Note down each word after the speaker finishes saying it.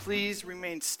Please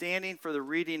remain standing for the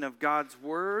reading of God's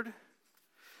Word.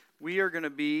 We are going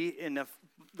to be in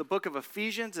the book of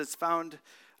Ephesians. It's found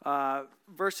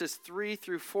verses 3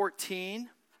 through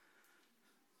 14.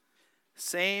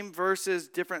 Same verses,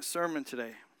 different sermon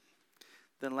today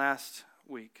than last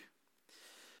week.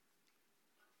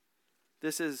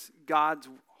 This is God's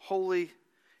holy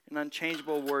and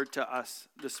unchangeable word to us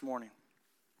this morning.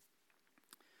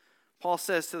 Paul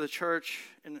says to the church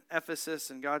in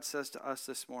Ephesus, and God says to us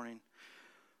this morning,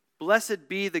 "Blessed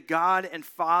be the God and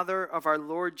Father of our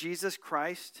Lord Jesus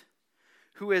Christ,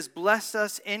 who has blessed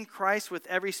us in Christ with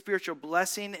every spiritual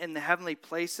blessing in the heavenly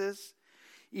places,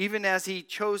 even as he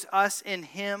chose us in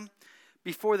him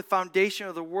before the foundation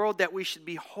of the world, that we should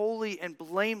be holy and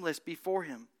blameless before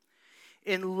him.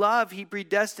 In love, he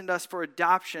predestined us for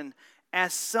adoption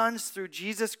as sons through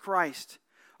Jesus Christ,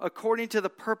 according to the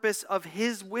purpose of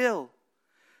his will,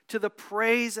 to the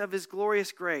praise of his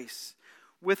glorious grace,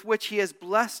 with which he has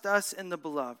blessed us in the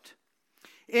beloved.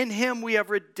 In him we have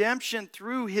redemption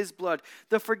through his blood,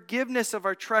 the forgiveness of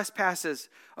our trespasses,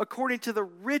 according to the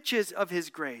riches of his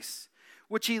grace,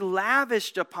 which he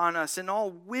lavished upon us in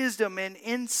all wisdom and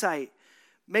insight,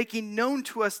 making known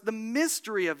to us the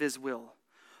mystery of his will,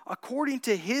 according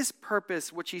to his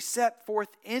purpose, which he set forth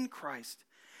in Christ,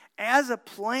 as a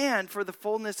plan for the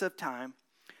fullness of time,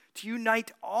 to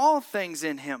unite all things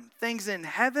in him, things in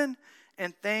heaven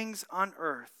and things on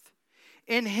earth.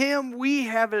 In him we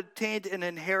have obtained an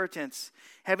inheritance,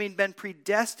 having been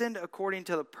predestined according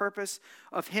to the purpose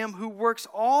of him who works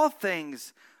all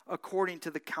things according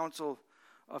to the counsel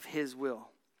of his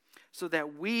will, so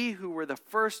that we who were the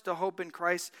first to hope in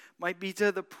Christ might be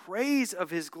to the praise of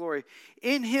his glory.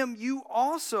 In him you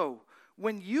also,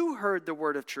 when you heard the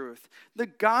word of truth, the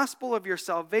gospel of your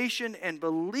salvation, and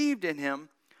believed in him,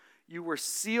 you were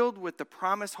sealed with the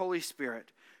promised Holy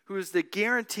Spirit, who is the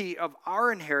guarantee of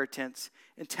our inheritance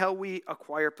until we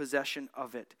acquire possession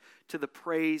of it, to the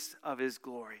praise of his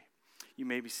glory." You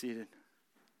may be seated.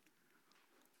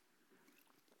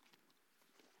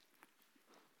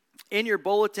 In your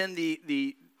bulletin,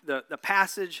 the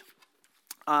passage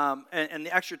and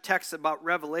the extra text about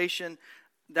Revelation,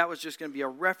 that was just going to be a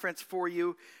reference for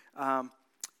you.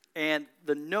 And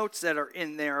the notes that are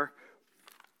in there,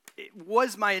 it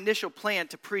was my initial plan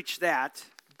to preach that.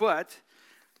 But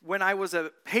when I was a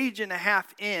page and a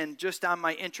half in just on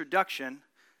my introduction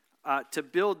to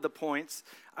build the points,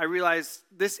 I realized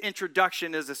this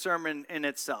introduction is a sermon in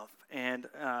itself. And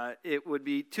it would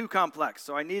be too complex.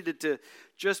 So I needed to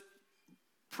just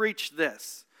preach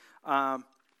this.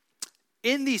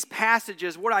 In these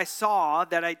passages, what I saw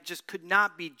that I just could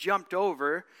not be jumped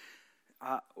over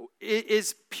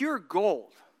is pure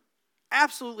gold.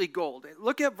 Absolutely gold.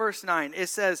 Look at verse 9. It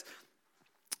says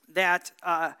that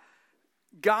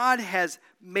God has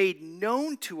made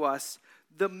known to us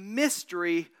the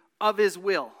mystery of his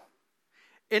will.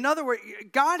 In other words,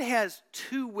 God has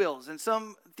two wills, and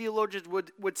some theologians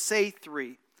would say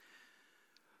three.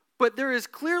 But there is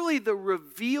clearly the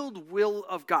revealed will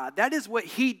of God. That is what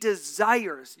he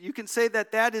desires. You can say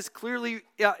that is clearly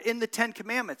in the Ten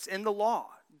Commandments, in the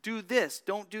law. Do this,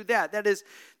 don't do that. That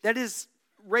is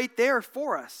right there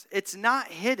for us. It's not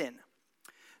hidden.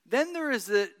 Then there is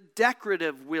the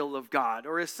decretive will of God,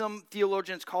 or as some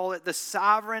theologians call it, the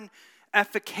sovereign,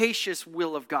 efficacious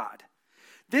will of God.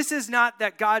 This is not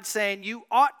that God's saying you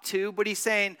ought to, but he's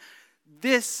saying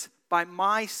this by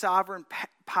my sovereign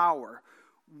power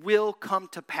will come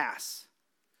to pass.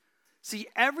 See,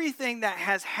 everything that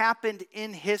has happened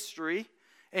in history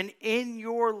and in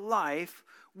your life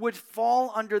would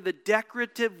fall under the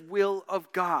decretive will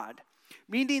of God.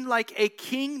 Meaning like a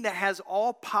king that has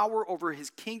all power over his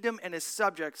kingdom and his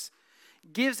subjects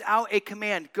gives out a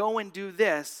command, go and do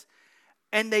this,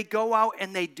 and they go out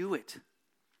and they do it.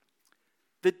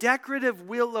 The decretive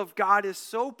will of God is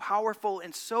so powerful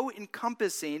and so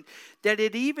encompassing that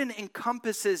it even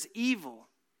encompasses evil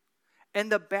and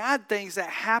the bad things that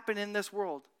happen in this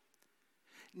world.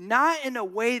 Not in a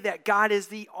way that God is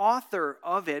the author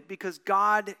of it, because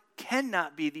God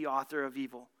cannot be the author of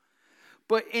evil.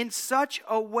 But in such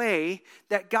a way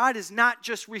that God is not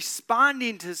just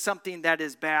responding to something that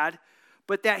is bad,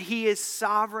 but that he is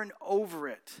sovereign over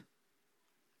it.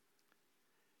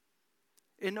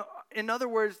 In other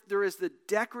words, there is the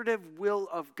decretive will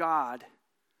of God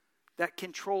that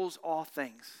controls all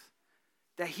things.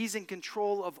 That he's in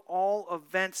control of all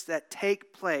events that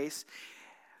take place.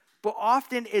 But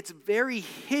often it's very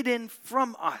hidden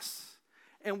from us.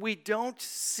 And we don't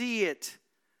see it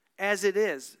as it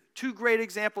is. Two great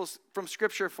examples from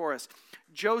Scripture for us.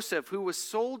 Joseph, who was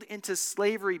sold into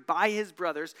slavery by his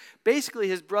brothers, basically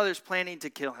his brothers planning to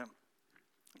kill him.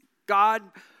 God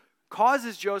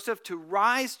causes Joseph to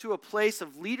rise to a place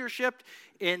of leadership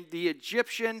in the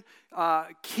Egyptian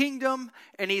kingdom,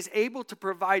 and he's able to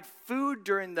provide food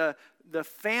during the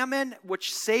famine,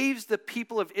 which saves the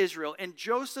people of Israel. And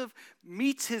Joseph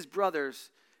meets his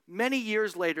brothers many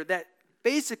years later that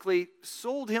basically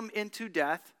sold him into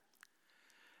death.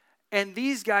 And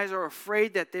these guys are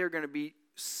afraid that they're going to be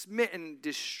smitten,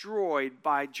 destroyed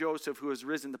by Joseph, who has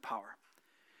risen to power.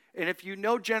 And if you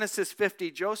know Genesis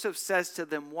 50, Joseph says to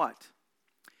them what?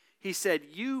 He said,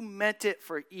 "You meant it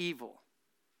for evil,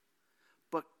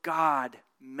 but God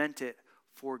meant it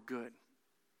for good."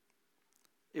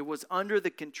 It was under the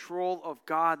control of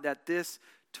God that this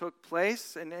took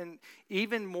place. And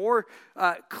even more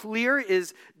clear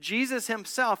is Jesus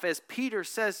himself, as Peter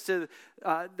says to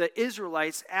the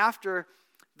Israelites after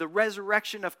the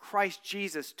resurrection of Christ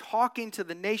Jesus, talking to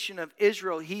the nation of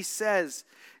Israel, he says,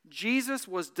 Jesus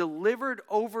was delivered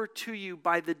over to you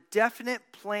by the definite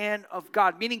plan of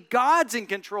God, meaning God's in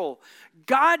control.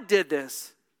 God did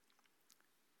this.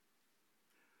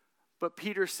 But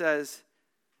Peter says,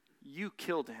 you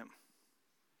killed him.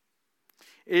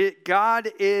 God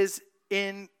is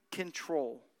in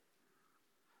control.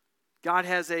 God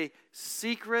has a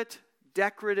secret,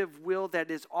 decorative will that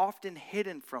is often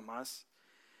hidden from us.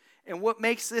 And what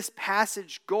makes this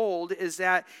passage gold is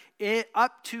that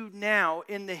up to now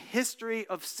in the history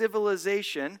of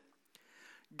civilization,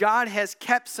 God has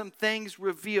kept some things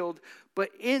revealed. But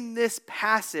in this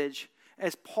passage,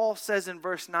 as Paul says in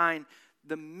verse 9,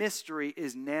 the mystery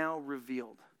is now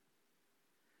revealed.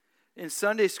 In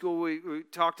Sunday school, we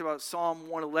talked about Psalm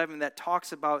 111 that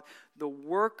talks about the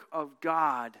work of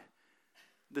God,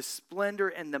 the splendor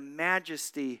and the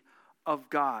majesty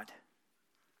of God.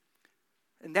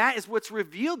 And that is what's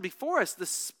revealed before us, the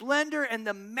splendor and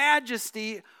the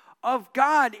majesty of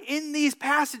God in these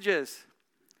passages.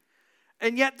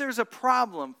 And yet there's a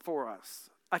problem for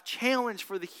us, a challenge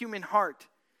for the human heart.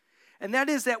 And that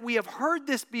is that we have heard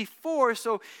this before,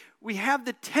 so we have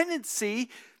the tendency,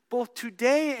 both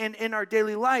today and in our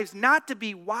daily lives, not to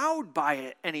be wowed by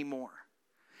it anymore.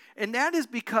 And that is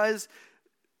because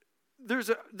there's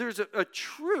a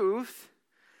truth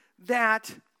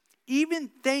that even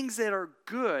things that are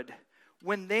good,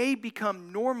 when they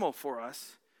become normal for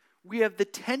us, we have the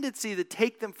tendency to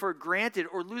take them for granted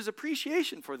or lose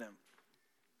appreciation for them.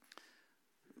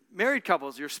 Married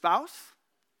couples, your spouse,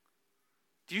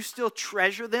 do you still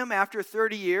treasure them after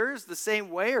 30 years the same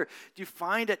way? Or do you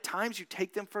find at times you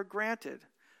take them for granted?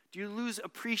 Do you lose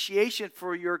appreciation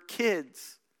for your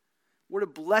kids? What a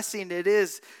blessing it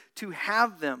is to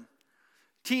have them.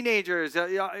 Teenagers,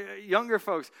 younger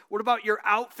folks, what about your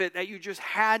outfit that you just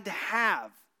had to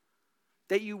have,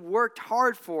 that you worked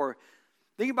hard for?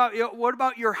 Think about, what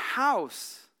about your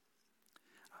house?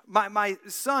 My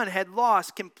son had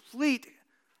lost complete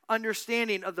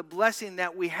understanding of the blessing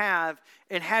that we have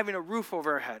in having a roof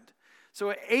over our head. So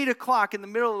at 8 o'clock in the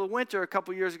middle of the winter a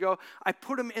couple years ago, I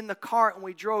put him in the car and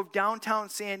we drove downtown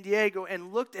San Diego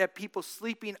and looked at people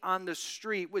sleeping on the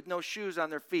street with no shoes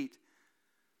on their feet.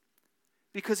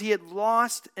 Because he had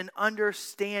lost an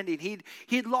understanding.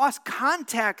 He had lost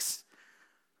context.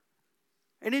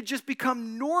 And it had just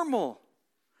become normal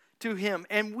to him.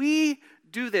 And we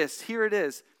do this. Here it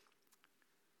is.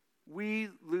 We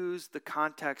lose the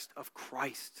context of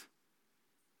Christ.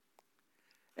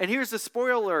 And here's the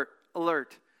spoiler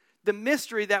alert. The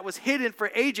mystery that was hidden for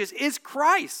ages is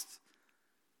Christ.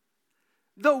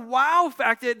 The wow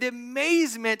factor, the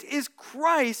amazement is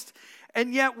Christ.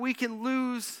 And yet we can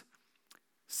lose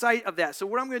sight of that. So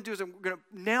what I'm going to do is I'm going to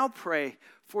now pray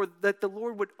for that the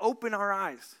Lord would open our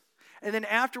eyes. And then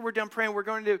after we're done praying, we're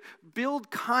going to build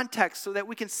context so that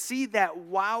we can see that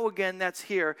wow again that's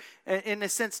here. And in a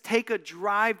sense, take a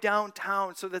drive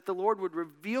downtown so that the Lord would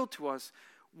reveal to us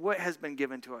what has been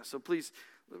given to us. So please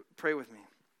pray with me.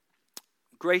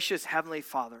 Gracious Heavenly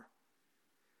Father,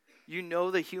 you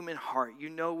know the human heart. You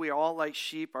know we all like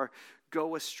sheep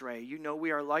go astray. You know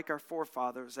we are like our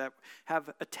forefathers that have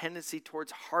a tendency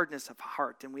towards hardness of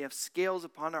heart, and we have scales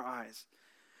upon our eyes.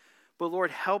 But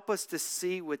Lord, help us to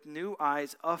see with new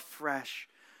eyes afresh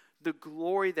the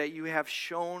glory that you have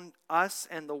shown us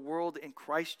and the world in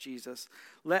Christ Jesus.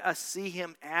 Let us see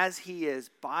him as he is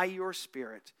by your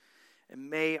Spirit, and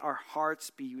may our hearts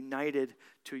be united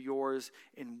to yours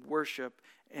in worship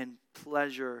and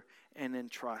pleasure and in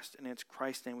trust. And it's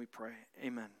Christ's name we pray.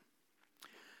 Amen.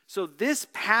 So this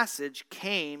passage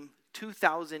came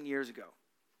 2,000 years ago.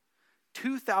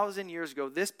 2,000 years ago,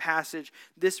 this passage,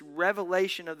 this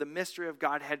revelation of the mystery of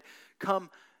God had come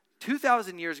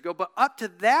 2,000 years ago. But up to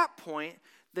that point,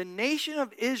 the nation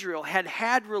of Israel had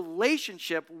had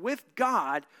relationship with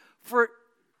God for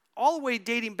all the way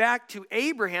dating back to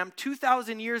Abraham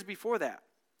 2,000 years before that.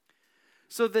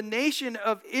 So the nation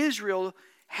of Israel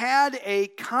had a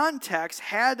context,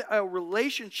 had a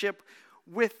relationship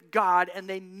with God, and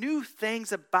they knew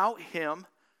things about him.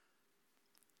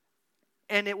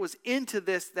 And it was into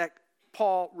this that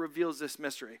Paul reveals this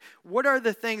mystery. What are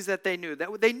the things that they knew?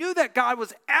 They knew that God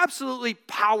was absolutely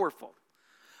powerful.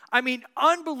 I mean,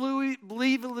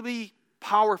 unbelievably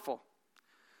powerful.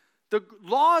 The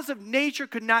laws of nature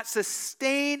could not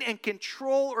sustain and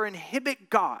control or inhibit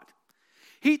God.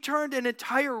 He turned an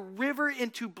entire river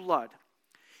into blood.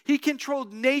 He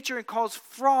controlled nature and caused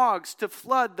frogs to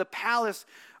flood the palace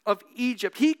of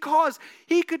Egypt. He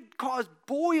could cause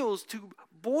boils to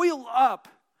boil up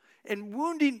and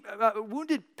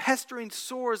wounded pestering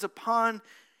sores upon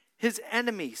his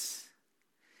enemies.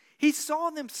 He saw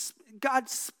God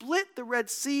split the Red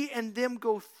Sea and them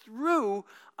go through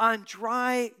on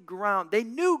dry ground. They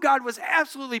knew God was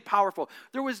absolutely powerful.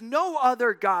 There was no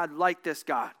other God like this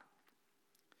God.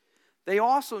 They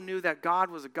also knew that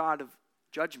God was a God of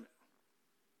judgment.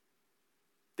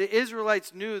 The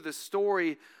Israelites knew the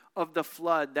story of the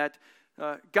flood, that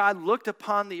God looked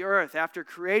upon the earth after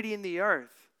creating the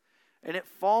earth and it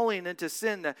falling into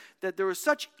sin, that there was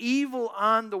such evil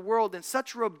on the world and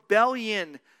such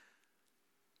rebellion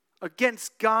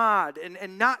against God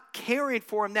and not caring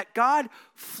for him, that God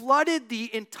flooded the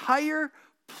entire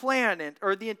planet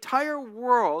or the entire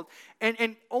world,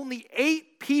 and only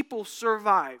 8 people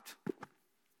survived.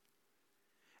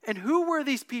 And who were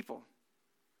these people?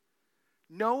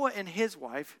 Noah and his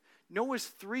wife, Noah's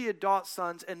 3 adult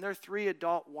sons and their 3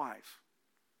 adult wives.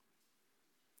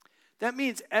 That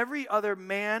means every other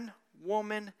man,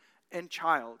 woman, and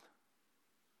child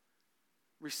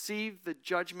received the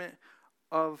judgment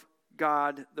of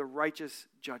God, the righteous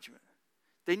judgment.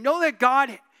 They know that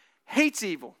God hates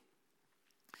evil.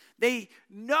 They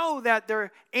know that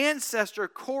their ancestor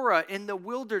Korah in the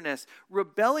wilderness,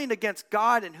 rebelling against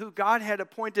God and who God had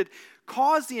appointed,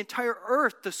 caused the entire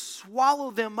earth to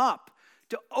swallow them up,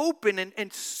 to open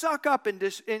and suck up and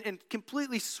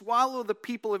completely swallow the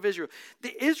people of Israel.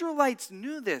 The Israelites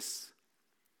knew this.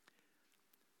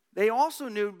 They also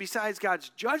knew, besides God's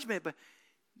judgment, but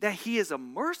that he is a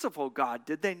merciful God,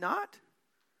 did they not?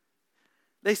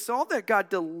 They saw that God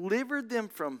delivered them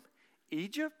from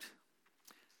Egypt,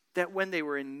 that when they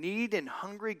were in need and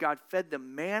hungry, God fed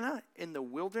them manna in the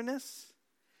wilderness.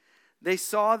 They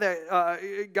saw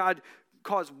that God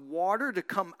caused water to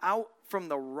come out from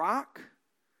the rock.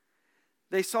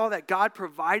 They saw that God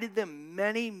provided them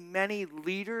many, many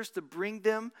leaders to bring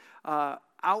them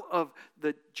out of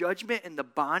the judgment and the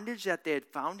bondage that they had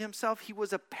found himself. He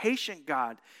was a patient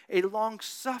God, a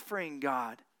long-suffering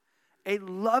God, a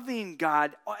loving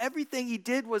God. Everything he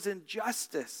did was in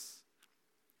justice.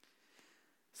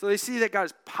 So they see that God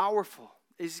is powerful.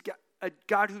 He's a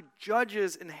God who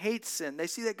judges and hates sin. They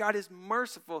see that God is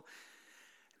merciful.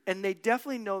 And they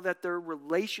definitely know that their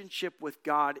relationship with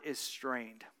God is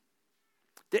strained.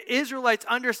 The Israelites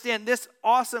understand this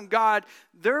awesome God.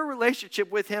 Their relationship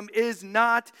with him is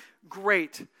not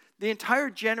great. The entire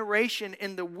generation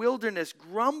in the wilderness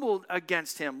grumbled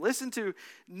against him. Listen to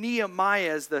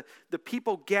Nehemiah as the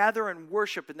people gather and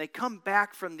worship and they come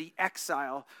back from the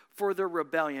exile for their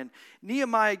rebellion.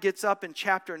 Nehemiah gets up in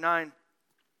chapter 9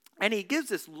 and he gives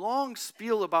this long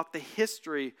spiel about the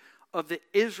history of the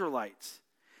Israelites.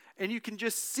 And you can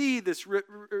just see this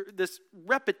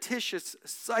repetitious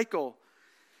cycle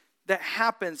that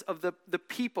happens of the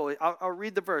people. I'll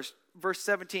read the verse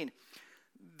 17.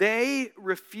 They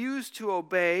refused to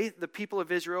obey the people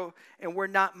of Israel and were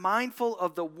not mindful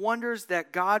of the wonders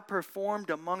that God performed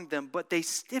among them, but they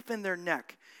stiffened their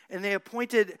neck, and they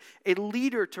appointed a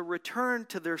leader to return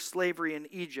to their slavery in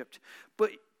Egypt.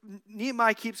 But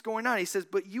Nehemiah keeps going on. He says,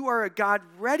 but you are a God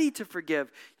ready to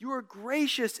forgive. You are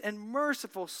gracious and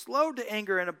merciful, slow to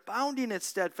anger, and abounding in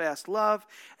steadfast love,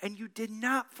 and you did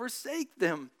not forsake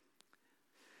them.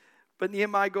 But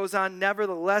Nehemiah goes on,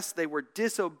 nevertheless, they were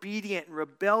disobedient and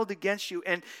rebelled against you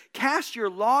and cast your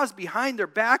laws behind their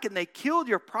back, and they killed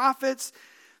your prophets,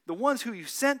 the ones who you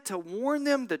sent to warn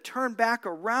them to turn back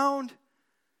around.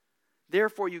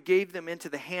 Therefore, you gave them into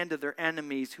the hand of their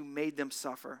enemies who made them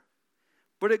suffer.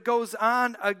 But it goes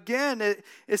on again.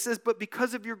 It says, but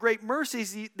because of your great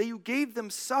mercies, you gave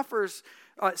them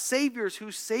saviors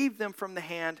who saved them from the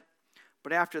hand.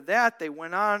 But after that, they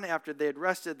went on. After they had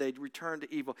rested, they returned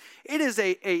to evil. It is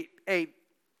a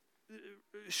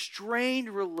strained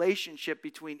relationship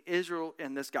between Israel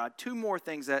and this God. 2 more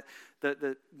things that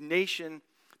the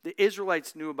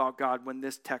Israelites knew about God when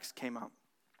this text came out.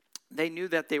 They knew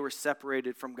that they were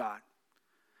separated from God.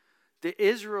 The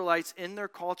Israelites in their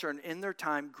culture and in their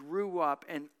time grew up,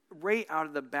 and right out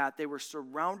of the bat, they were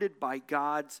surrounded by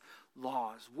God's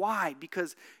laws. Why?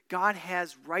 Because God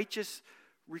has righteous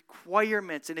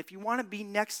requirements. And if you want to be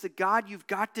next to God, you've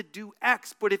got to do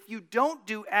X. But if you don't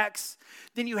do X,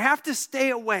 then you have to stay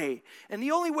away. And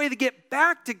the only way to get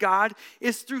back to God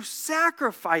is through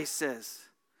sacrifices.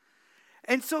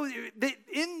 And so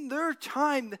in their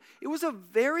time, it was a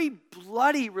very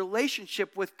bloody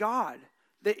relationship with God,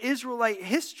 the Israelite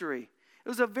history. It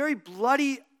was a very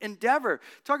bloody endeavor.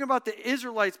 Talking about the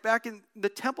Israelites back in the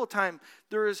temple time,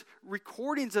 there is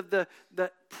recordings of the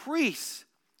priests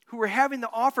who were having to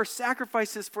offer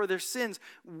sacrifices for their sins,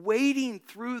 wading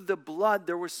through the blood.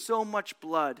 There was so much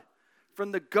blood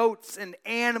from the goats and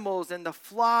animals and the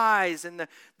flies and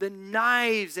the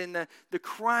knives and the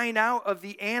crying out of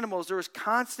the animals. There was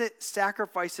constant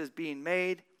sacrifices being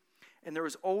made, and there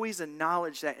was always a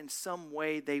knowledge that in some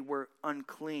way they were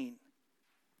unclean.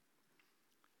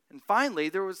 And finally,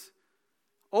 there was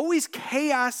always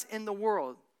chaos in the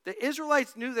world. The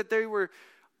Israelites knew that there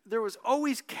was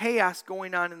always chaos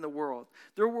going on in the world.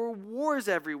 There were wars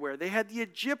everywhere. They had the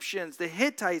Egyptians, the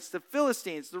Hittites, the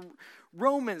Philistines, the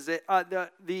Romans,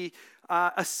 the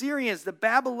Assyrians, the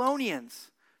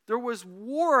Babylonians. There was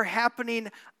war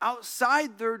happening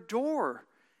outside their door.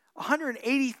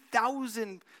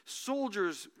 180,000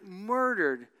 soldiers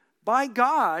murdered by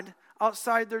God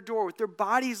outside their door with their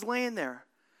bodies laying there.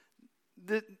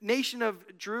 The nation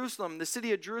of Jerusalem, the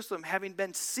city of Jerusalem, having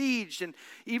been sieged, and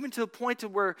even to the point to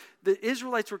where the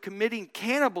Israelites were committing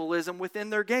cannibalism within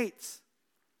their gates.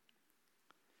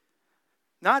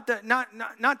 Not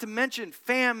to mention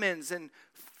famines and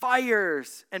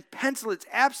fires and pestilence,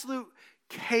 absolute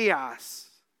chaos.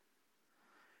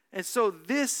 And so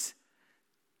this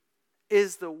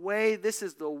is the way, this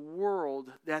is the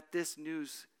world that this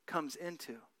news comes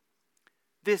into.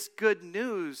 This good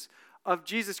news of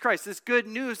Jesus Christ. This good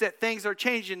news that things are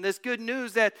changing. This good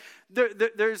news that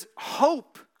there's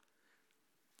hope.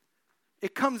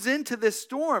 It comes into this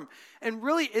storm. And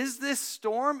really, is this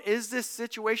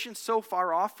situation so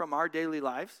far off from our daily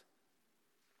lives?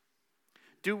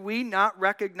 Do we not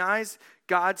recognize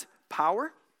God's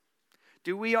power?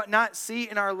 Do we not see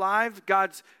in our lives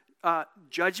God's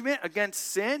judgment against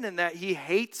sin, and that he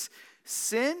hates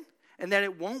sin? And that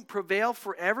it won't prevail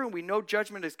forever, and we know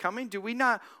judgment is coming? Do we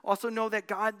not also know that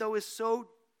God, though, is so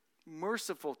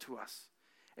merciful to us?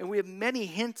 And we have many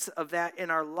hints of that in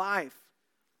our life.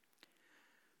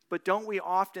 But don't we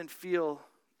often feel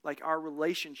like our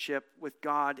relationship with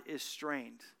God is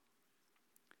strained?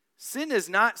 Sin is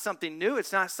not something new.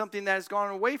 It's not something that has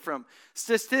gone away from.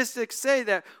 Statistics say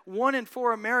that 1 in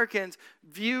 4 Americans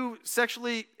view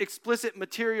sexually explicit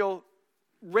material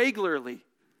regularly.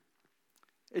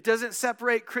 It doesn't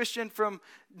separate Christian from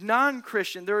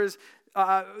non-Christian. There is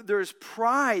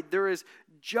pride. There is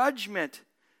judgment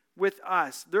with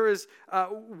us. There is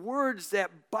words that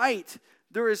bite.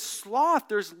 There is sloth.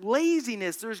 There's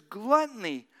laziness. There's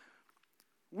gluttony.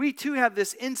 We too have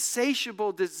this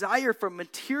insatiable desire for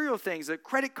material things. A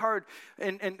credit card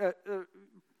and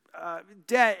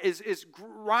debt is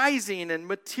rising, and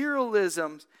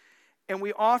materialism, and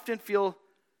we often feel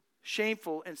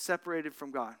shameful and separated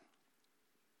from God.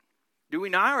 Do we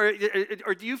not?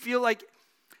 Or do you feel like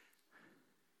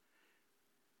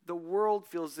the world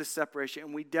feels this separation,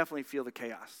 and we definitely feel the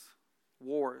chaos?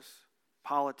 Wars,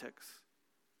 politics,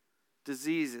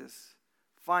 diseases,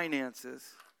 finances,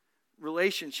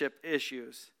 relationship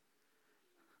issues.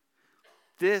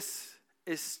 This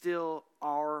is still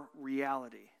our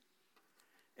reality.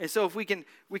 And so if we can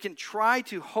try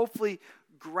to hopefully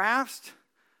grasp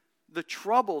the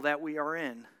trouble that we are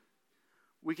in,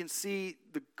 we can see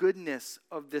the goodness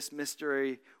of this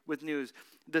mystery with news.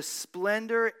 The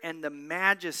splendor and the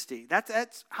majesty.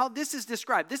 That's how this is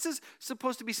described. This is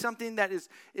supposed to be something that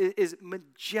is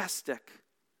majestic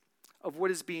of what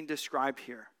is being described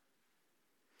here.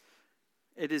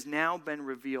 It has now been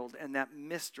revealed, and that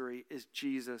mystery is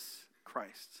Jesus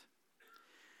Christ.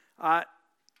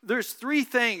 There's 3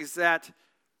 things that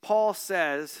Paul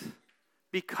says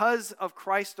because of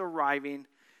Christ arriving.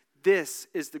 This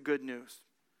is the good news.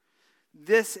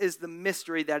 This is the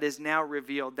mystery that is now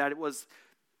revealed, that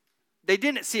they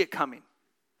didn't see it coming.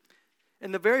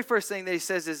 And the very first thing that he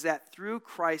says is that through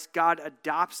Christ, God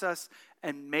adopts us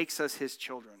and makes us his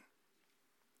children.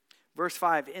 Verse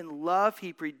 5, in love,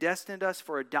 he predestined us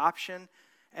for adoption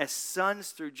as sons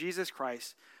through Jesus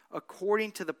Christ,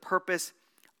 according to the purpose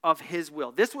of his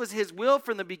will. This was his will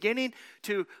from the beginning,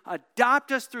 to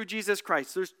adopt us through Jesus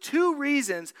Christ. There's 2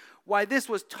 reasons why this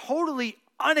was totally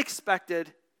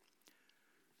unexpected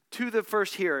to the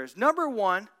first hearers. Number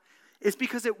 1 is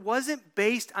because it wasn't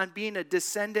based on being a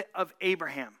descendant of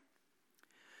Abraham.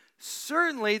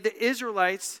 Certainly, the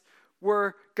Israelites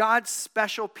were God's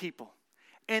special people,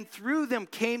 and through them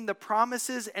came the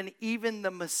promises and even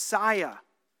the Messiah.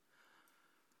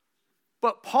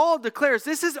 But Paul declares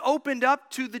this is opened up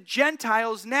to the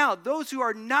Gentiles now, those who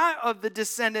are not of the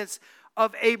descendants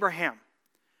of Abraham.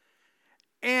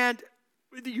 And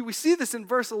we see this in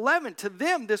verse 11. To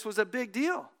them, this was a big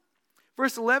deal.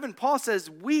 Verse 11, Paul says,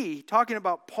 we, talking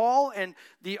about Paul and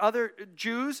the other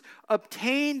Jews,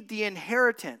 obtained the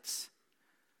inheritance.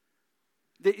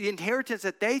 The inheritance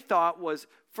that they thought was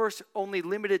first only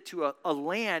limited to a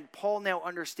land, Paul now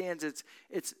understands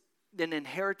it's an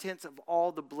inheritance of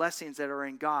all the blessings that are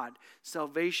in God.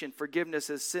 Salvation, forgiveness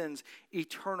of sins,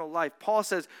 eternal life. Paul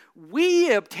says,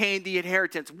 we obtained the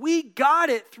inheritance. We got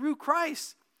it through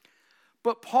Christ.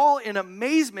 But Paul, in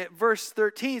amazement, verse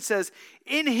 13 says,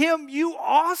 in him you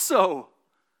also.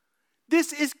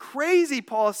 This is crazy,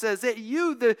 Paul says, that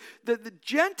you, the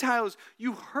Gentiles,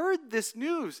 you heard this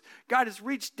news. God has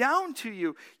reached down to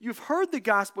you. You've heard the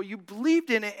gospel. You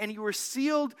believed in it, and you were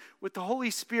sealed with the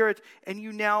Holy Spirit, and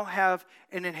you now have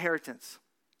an inheritance.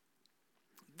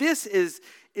 This is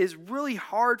really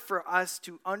hard for us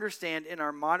to understand in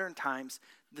our modern times,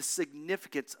 the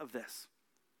significance of this.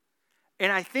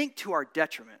 And I think to our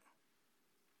detriment,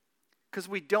 because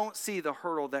we don't see the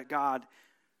hurdle that God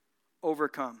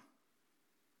overcome.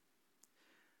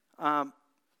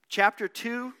 Chapter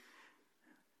 2,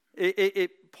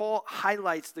 Paul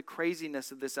highlights the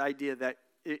craziness of this idea that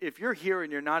if you're here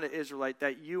and you're not an Israelite,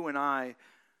 that you and I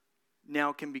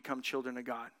now can become children of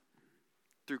God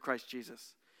through Christ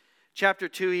Jesus. Chapter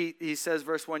 2, he says,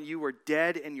 verse 1, you were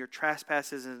dead in your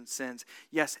trespasses and sins.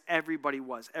 Yes, everybody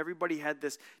was. Everybody had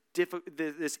this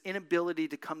inability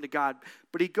to come to God.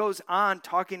 But he goes on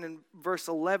talking in verse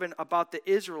 11 about the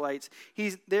Israelites.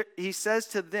 He says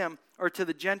to them, or to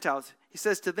the Gentiles, he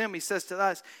says to them, he says to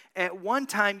us, at one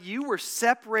time you were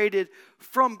separated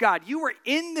from God. You were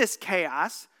in this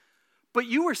chaos, but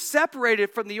you were separated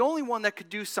from the only one that could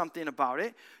do something about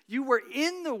it. You were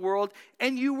in the world,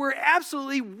 and you were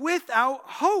absolutely without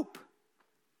hope.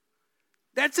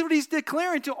 That's what he's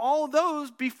declaring to all those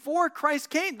before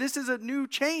Christ came. This is a new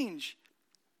change.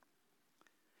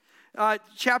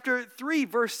 Chapter 3,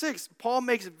 verse 6, Paul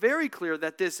makes it very clear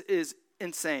that this is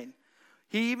insane.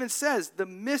 He even says the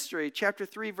mystery, chapter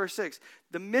 3, verse 6,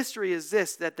 the mystery is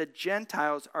this, that the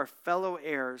Gentiles are fellow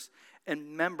heirs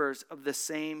and members of the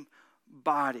same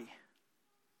body.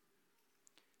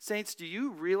 Saints, do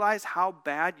you realize how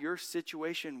bad your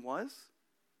situation was?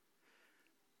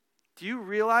 Do you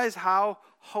realize how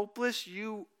hopeless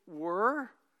you were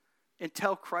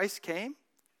until Christ came?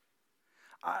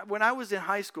 When I was in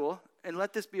high school, and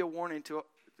let this be a warning to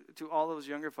all those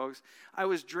younger folks, I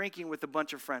was drinking with a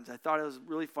bunch of friends. I thought it was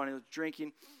really funny. I was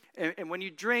drinking. And when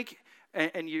you drink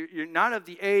and you're not of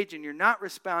the age and you're not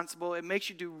responsible, it makes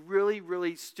you do really,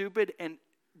 really stupid and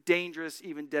dangerous,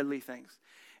 even deadly things.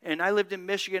 And I lived in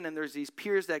Michigan, and there's these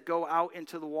piers that go out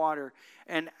into the water.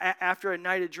 And after a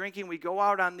night of drinking, we go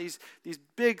out on these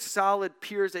big, solid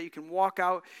piers that you can walk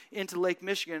out into Lake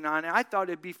Michigan on. And I thought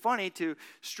it'd be funny to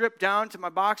strip down to my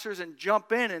boxers and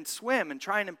jump in and swim and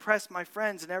try and impress my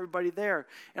friends and everybody there.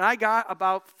 And I got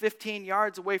about 15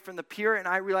 yards away from the pier, and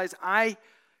I realized I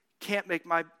can't make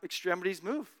my extremities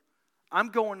move. I'm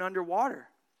going underwater.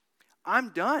 I'm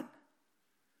done.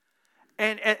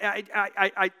 And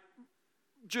I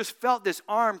just felt this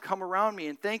arm come around me,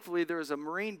 and thankfully there was a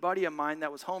Marine buddy of mine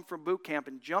that was home from boot camp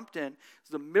and jumped in. It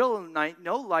was the middle of the night,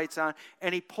 no lights on,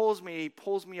 and he pulls me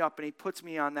up, and he puts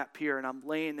me on that pier, and I'm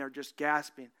laying there just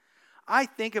gasping. I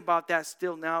think about that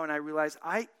still now, and I realize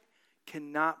I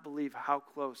cannot believe how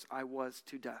close I was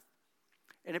to death.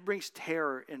 And it brings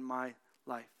terror in my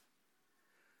life.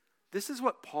 This is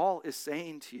what Paul is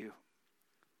saying to you.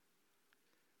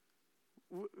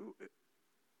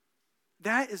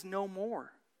 That is no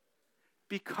more.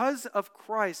 Because of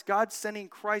Christ, God sending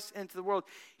Christ into the world,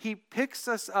 he picks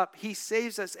us up, he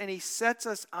saves us, and he sets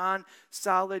us on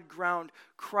solid ground.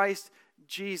 Christ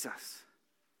Jesus.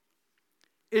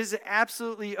 It is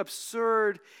absolutely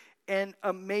absurd and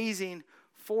amazing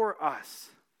for us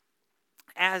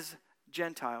as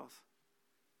Gentiles.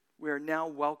 We are now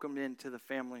welcomed into the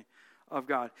family of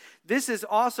God. This is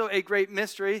also a great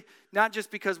mystery, not just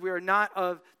because we are not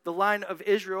of the line of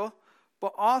Israel,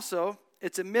 but also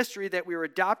it's a mystery that we were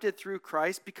adopted through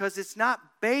Christ, because it's not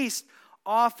based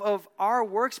off of our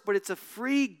works, but it's a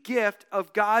free gift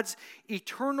of God's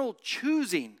eternal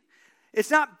choosing. It's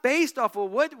not based off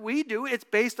of what we do, it's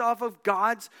based off of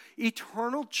God's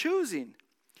eternal choosing.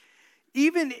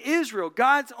 Even Israel,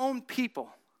 God's own people,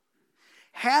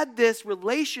 had this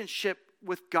relationship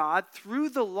with God through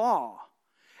the law.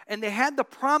 And they had the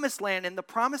promised land and the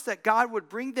promise that God would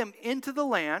bring them into the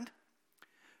land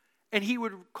and he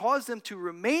would cause them to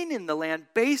remain in the land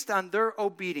based on their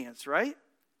obedience, right?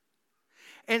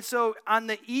 And so on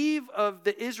the eve of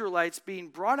the Israelites being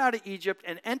brought out of Egypt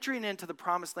and entering into the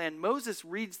promised land, Moses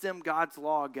reads them God's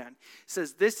law again. He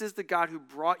says, this is the God who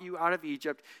brought you out of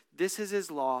Egypt. This is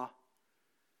his law.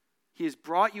 He has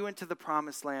brought you into the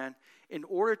promised land. In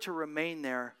order to remain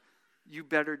there, you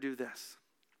better do this.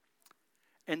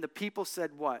 And the people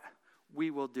said what?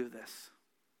 We will do this.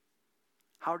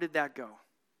 How did that go?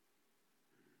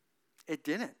 It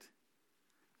didn't.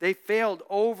 They failed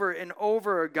over and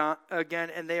over again,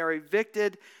 and they are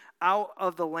evicted out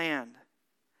of the land.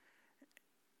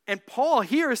 And Paul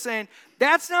here is saying,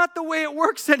 that's not the way it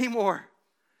works anymore.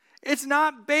 It's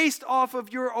not based off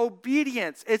of your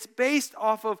obedience. It's based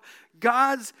off of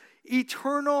God's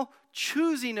eternal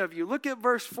choosing of you. Look at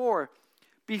verse 4.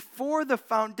 Before the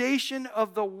foundation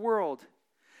of the world,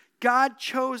 God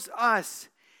chose us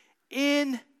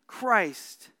in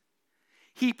Christ.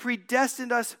 He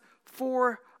predestined us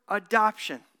for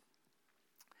adoption.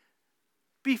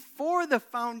 Before the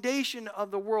foundation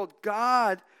of the world,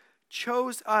 God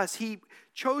chose us. He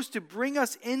chose to bring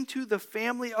us into the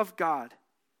family of God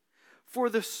for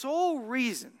the sole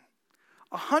reason,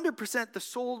 100% the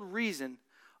sole reason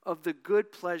of the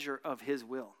good pleasure of his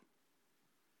will.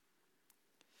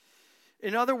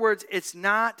 In other words, it's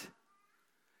not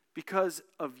because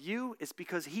of you, it's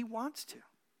because he wants to.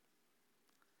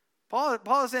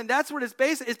 Paul is saying that's what it's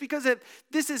based on. It's because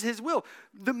this is his will.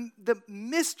 The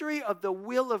mystery of the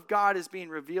will of God is being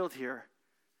revealed here.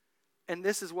 And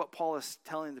this is what Paul is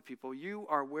telling the people. You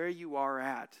are where you are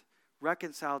at,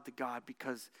 reconciled to God,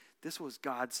 because this was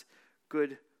God's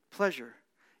good pleasure.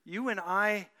 You and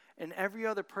I and every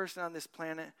other person on this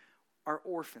planet are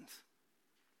orphans.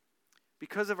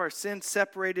 Because of our sin,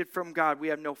 separated from God. We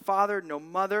have no father, no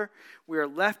mother. We are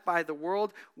left by the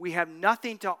world. We have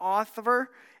nothing to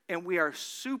offer. And we are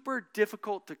super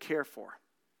difficult to care for.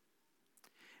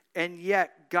 And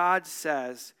yet God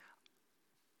says,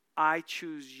 I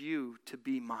choose you to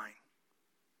be mine.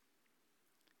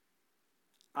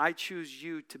 I choose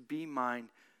you to be mine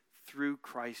through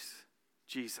Christ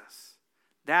Jesus.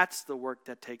 That's the work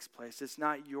that takes place. It's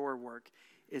not your work.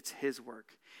 It's his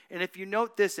work. And if you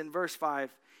note this in verse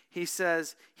 5, he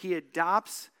says he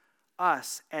adopts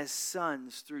us as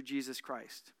sons through Jesus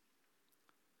Christ.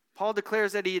 Paul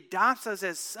declares that he adopts us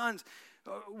as sons.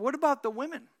 What about the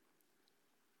women?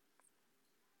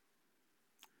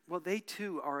 Well, they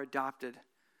too are adopted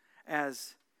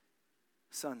as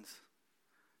sons.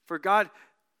 For God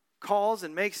calls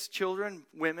and makes children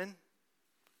women,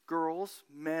 girls,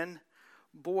 men,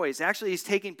 boys. Actually, he's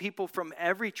taking people from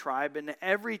every tribe and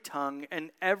every tongue and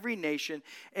every nation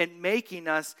and making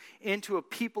us into a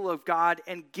people of God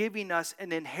and giving us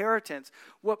an inheritance.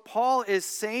 What Paul is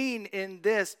saying in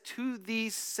this to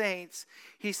these saints,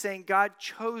 he's saying God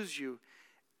chose you,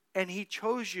 and he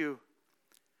chose you,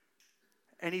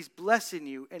 and he's blessing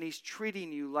you, and he's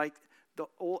treating you like the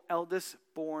eldest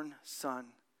born son.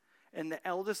 And the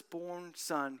eldest born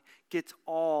son gets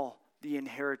all the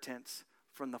inheritance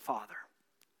from the Father.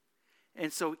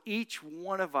 And so each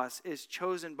one of us is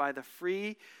chosen by the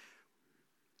free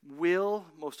will,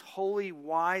 most holy,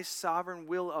 wise, sovereign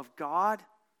will of God.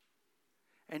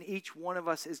 And each one of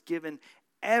us is given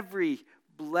every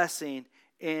blessing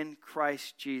in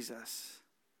Christ Jesus.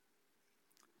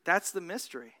 That's the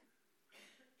mystery.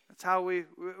 That's how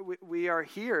we are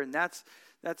here, and that's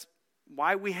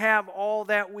why we have all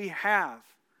that we have.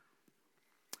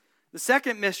 The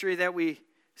second mystery that we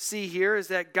see here is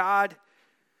that God,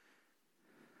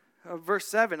 verse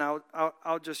 7,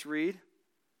 I'll just read. It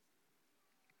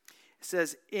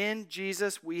says, in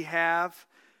Jesus we have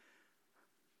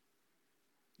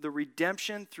the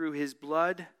redemption through his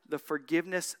blood, the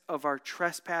forgiveness of our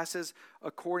trespasses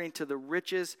according to the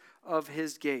riches of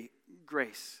his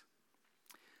grace.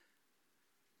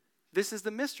 This is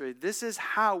the mystery. This is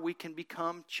how we can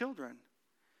become children.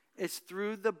 It's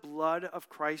through the blood of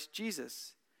Christ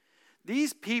Jesus.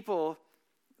 These people,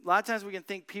 a lot of times we can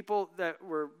think people that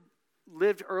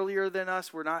lived earlier than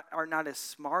us are not as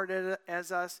smart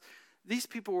as us. These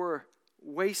people were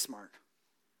way smart.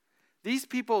 These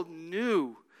people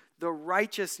knew the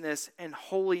righteousness and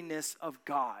holiness of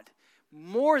God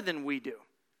more than we do.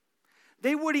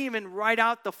 They wouldn't even write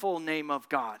out the full name of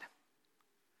God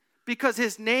because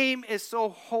his name is so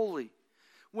holy.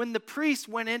 When the priest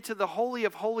went into the Holy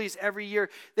of Holies every year,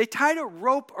 they tied a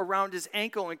rope around his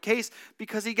ankle in case,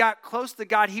 because he got close to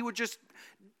God, he would just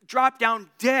drop down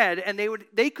dead, and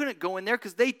they couldn't go in there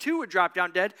because they too would drop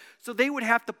down dead, so they would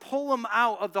have to pull them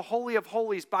out of the Holy of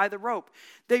Holies by the rope.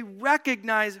 They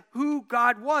recognize who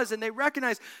God was, and they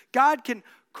recognize God can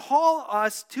call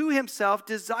us to himself,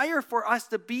 desire for us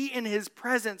to be in his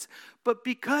presence, but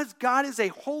because God is a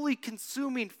holy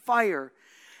consuming fire,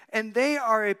 and they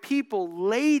are a people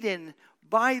laden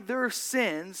by their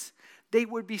sins, they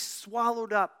would be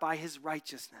swallowed up by his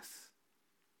righteousness.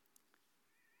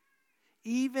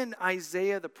 Even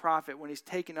Isaiah the prophet, when he's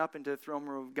taken up into the throne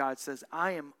room of God, says,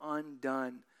 I am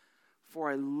undone, for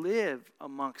I live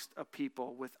amongst a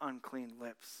people with unclean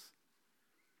lips.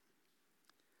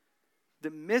 The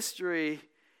mystery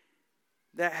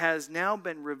that has now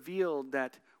been revealed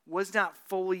that was not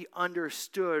fully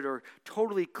understood or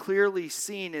totally clearly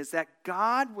seen is that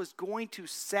God was going to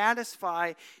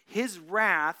satisfy his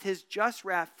wrath, his just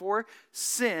wrath for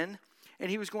sin,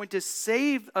 and he was going to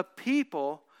save a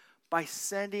people by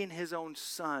sending his own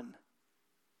son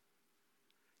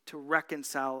to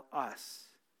reconcile us.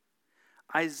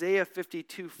 Isaiah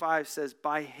 52:5 says,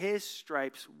 by his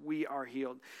stripes we are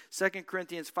healed. 2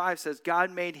 Corinthians 5 says,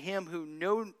 God made him who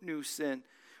knew sin,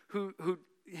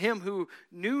 him who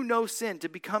knew no sin to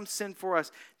become sin for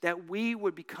us, that we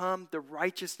would become the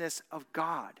righteousness of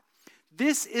God.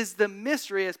 This is the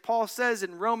mystery, as Paul says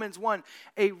in Romans 1,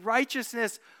 a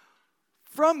righteousness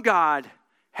from God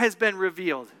has been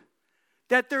revealed.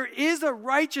 That there is a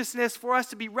righteousness for us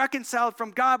to be reconciled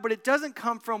from God, but it doesn't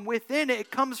come from within, it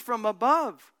comes from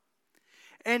above.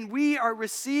 And we are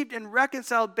received and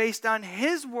reconciled based on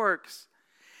his works.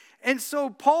 And so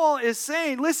Paul is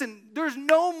saying, listen, there's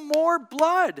no more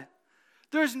blood.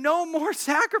 There's no more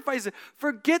sacrifices.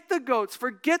 Forget the goats,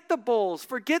 forget the bulls,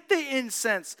 forget the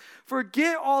incense,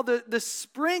 forget all the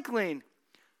sprinkling.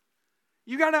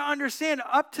 You got to understand,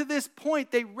 up to this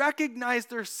point, they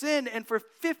recognized their sin, and for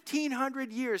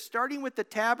 1,500 years, starting with the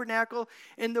tabernacle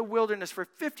in the wilderness, for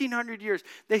 1,500 years,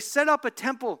 they set up a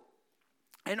temple,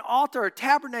 an altar, a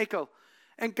tabernacle,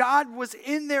 and God was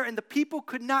in there, and the people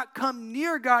could not come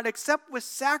near God except with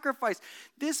sacrifice.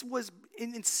 This was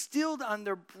instilled on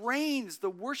their brains,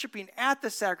 the worshiping at the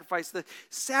sacrifice, the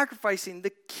sacrificing,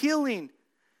 the killing.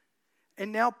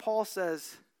 And now Paul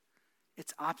says,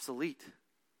 it's obsolete.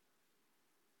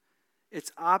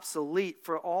 It's obsolete,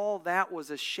 for all that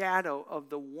was a shadow of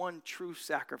the one true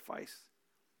sacrifice,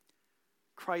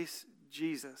 Christ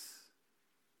Jesus.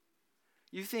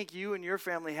 You think you and your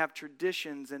family have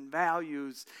traditions and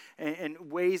values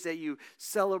and ways that you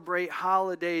celebrate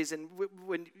holidays, and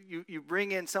when you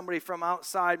bring in somebody from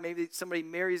outside, maybe somebody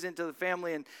marries into the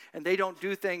family and they don't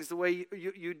do things the way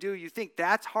you do, you think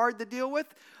that's hard to deal with?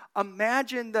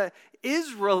 Imagine the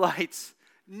Israelites.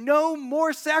 No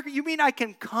more sacrifice. You mean I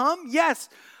can come? Yes.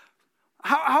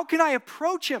 How can I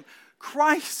approach him?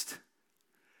 Christ.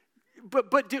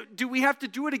 But do we have to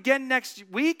do it again next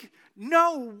week?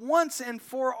 No, once and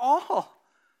for all.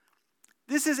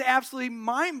 This is absolutely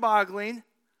mind-boggling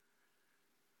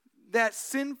that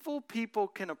sinful people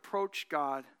can approach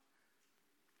God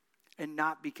and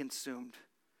not be consumed,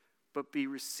 but be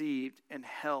received and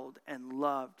held and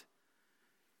loved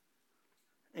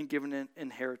and given an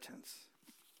inheritance.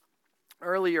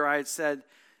 Earlier I had said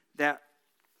that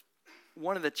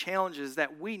one of the challenges is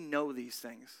that we know these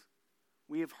things.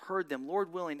 We have heard them.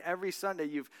 Lord willing, every Sunday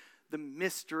the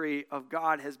mystery of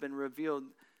God has been revealed,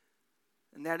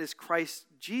 and that is Christ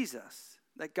Jesus.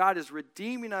 That God is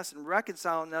redeeming us and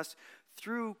reconciling us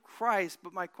through Christ.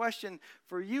 But my question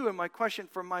for you and my question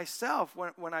for myself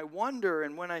when I wonder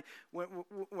and when I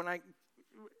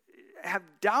have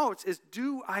doubts is,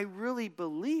 do I really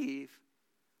believe?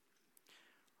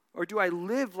 Or do I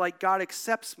live like God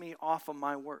accepts me off of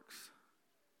my works?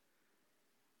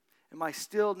 Am I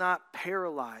still not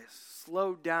paralyzed,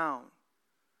 slowed down,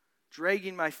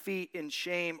 dragging my feet in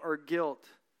shame or guilt?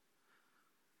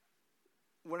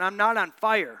 When I'm not on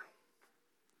fire,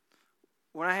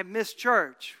 when I have missed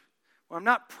church, when I'm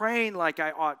not praying like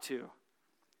I ought to,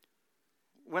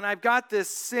 when I've got this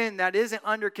sin that isn't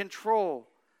under control,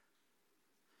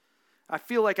 I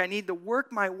feel like I need to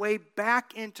work my way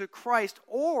back into Christ,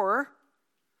 or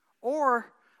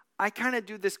I kind of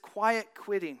do this quiet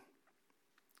quitting,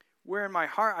 where in my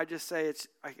heart I just say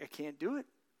I can't do it.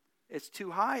 It's too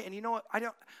high, and you know what?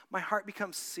 My heart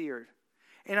becomes seared,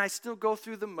 and I still go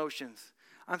through the motions.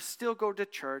 I still go to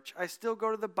church. I still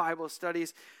go to the Bible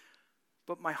studies,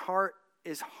 but my heart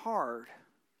is hard.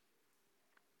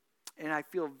 And I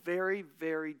feel very,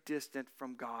 very distant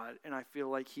from God, and I feel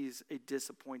like he's a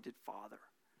disappointed father.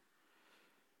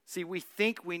 See, we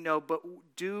think we know, but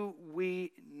do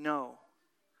we know?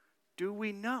 Do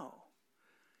we know?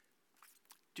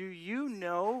 Do you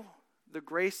know the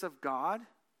grace of God?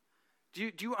 Do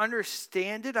you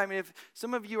understand it? I mean, if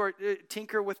some of you are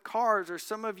tinker with cars, or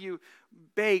some of you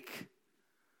bake,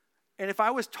 and if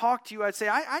I was talk to you, I'd say,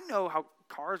 I know how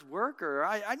cars work, or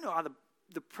I know how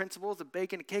the principles of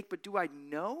baking a cake, but do I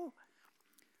know?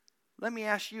 Let me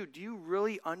ask you, do you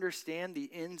really understand the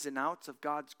ins and outs of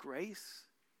God's grace?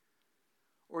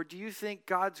 Or do you think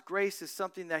God's grace is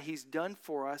something that he's done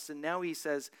for us, and now he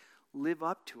says, live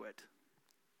up to it?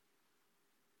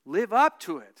 Live up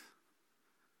to it.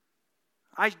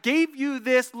 I gave you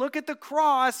this. Look at the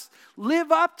cross.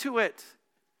 Live up to it.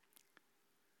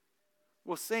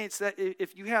 Well, saints, that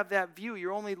if you have that view,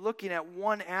 you're only looking at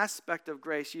one aspect of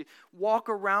grace. You walk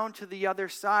around to the other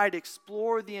side,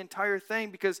 explore the entire thing,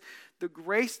 because the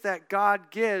grace that God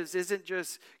gives isn't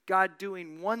just God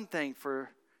doing one thing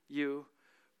for you,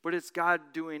 but it's God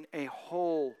doing a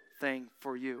whole thing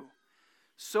for you.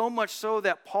 So much so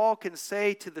that Paul can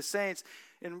say to the saints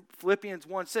in Philippians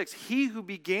 1:6, he who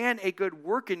began a good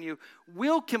work in you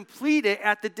will complete it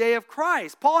at the day of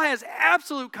Christ. Paul has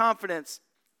absolute confidence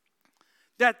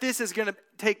that this is going to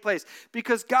take place,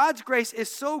 because God's grace is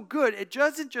so good. It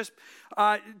doesn't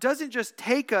just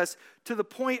take us to the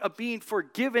point of being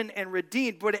forgiven and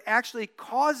redeemed, but it actually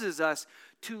causes us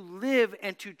to live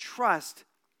and to trust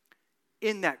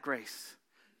in that grace,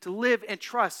 to live and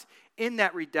trust in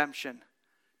that redemption,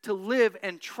 to live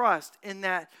and trust in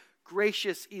that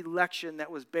gracious election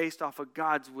that was based off of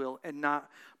God's will and not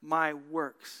my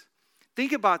works.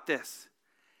 Think about this.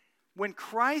 When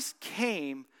Christ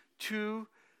came to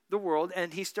the world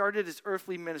and he started his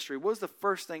earthly ministry, what was the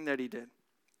first thing that he did?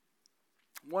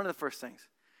 One of the first things.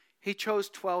 He chose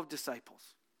 12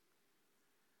 disciples.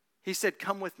 He said,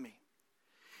 come with me.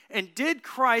 And did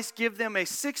Christ give them a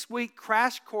 6-week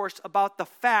crash course about the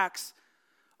facts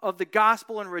of the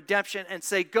gospel and redemption and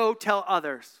say, go tell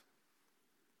others?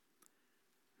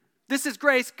 This is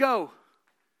grace, go.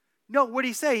 No, what did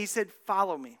he say? He said,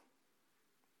 follow me.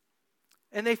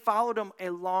 And they followed him a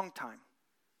long time.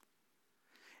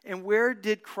 And where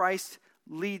did Christ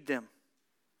lead them?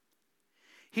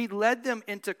 He led them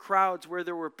into crowds where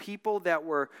there were people that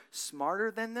were smarter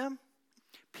than them,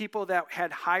 people that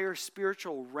had higher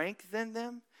spiritual rank than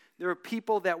them. There were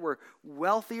people that were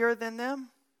wealthier than them.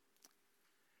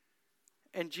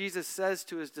 And Jesus says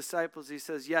to his disciples, he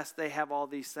says, yes, they have all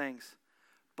these things,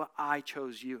 but I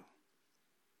chose you.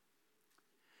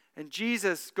 And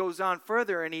Jesus goes on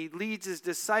further and he leads his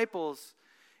disciples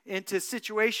into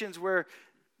situations where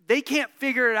they can't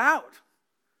figure it out.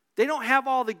 They don't have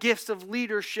all the gifts of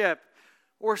leadership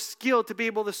or skill to be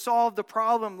able to solve the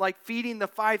problem, like feeding the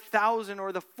 5,000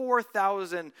 or the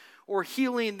 4,000 or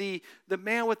healing the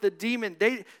man with the demon.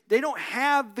 They don't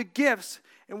have the gifts.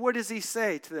 And what does he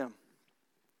say to them?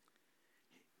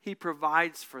 He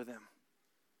provides for them.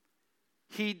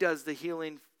 He does the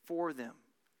healing for them.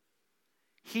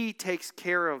 He takes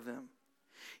care of them.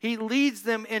 He leads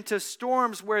them into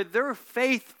storms where their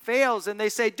faith fails and they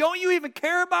say, don't you even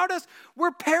care about us?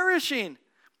 We're perishing.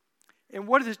 And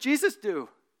what does Jesus do?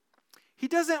 He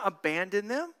doesn't abandon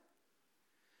them.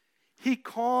 He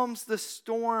calms the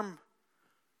storm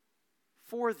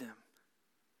for them.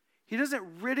 He doesn't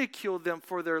ridicule them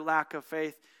for their lack of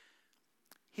faith.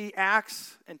 He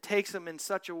acts and takes them in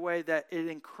such a way that it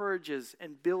encourages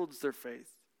and builds their faith.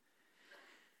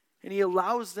 And he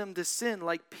allows them to sin,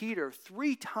 like Peter,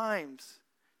 3 times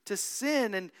to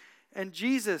sin. And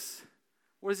Jesus,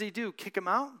 what does he do? Kick him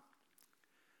out?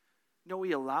 No,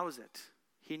 he allows it.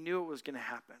 He knew it was going to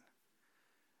happen.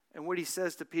 And what he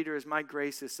says to Peter is, my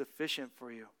grace is sufficient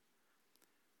for you.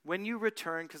 When you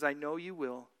return, because I know you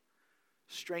will,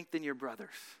 strengthen your brothers.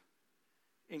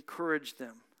 Encourage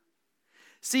them.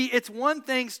 See, it's one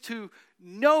thing to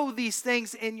know these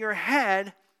things in your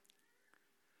head,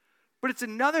 but it's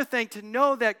another thing to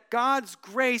know that God's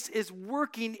grace is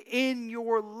working in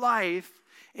your life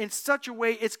in such a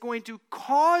way it's going to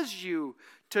cause you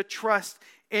to trust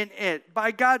in it.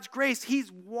 By God's grace,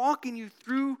 he's walking you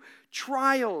through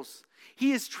trials.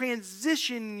 He is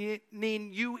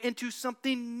transitioning you into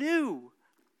something new.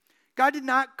 God did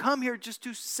not come here just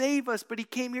to save us, but he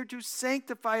came here to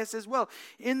sanctify us as well.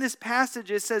 In this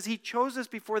passage, it says he chose us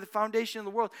before the foundation of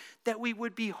the world that we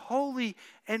would be holy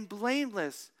and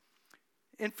blameless.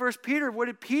 In 1 Peter, what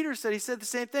did Peter say? He said the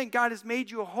same thing. God has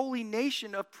made you a holy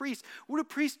nation of priests. What do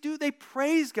priests do? They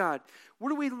praise God. What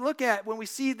do we look at when we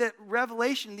see that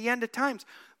Revelation, the end of times?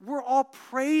 We're all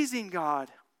praising God.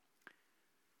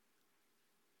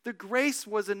 The grace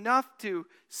was enough to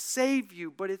save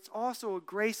you, but it's also a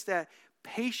grace that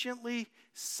patiently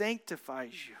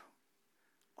sanctifies you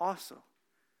also.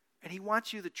 And he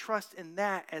wants you to trust in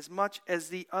that as much as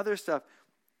the other stuff.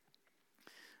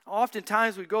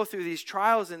 oftentimes we go through these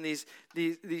trials and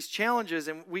these challenges,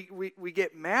 and we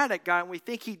get mad at God, and we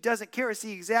think he doesn't care. It's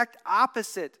the exact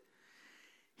opposite.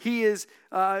 He is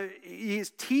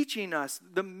teaching us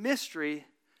the mystery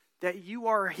that you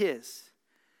are his.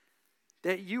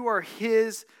 That you are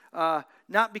his,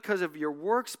 not because of your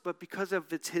works, but because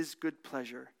of it's his good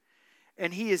pleasure.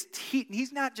 And he's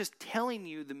not just telling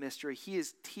you the mystery, he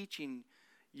is teaching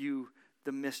you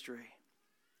the mystery.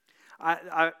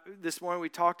 This morning we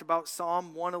talked about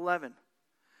Psalm 111.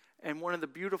 And one of the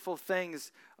beautiful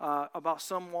things about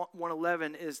Psalm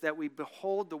 111 is that we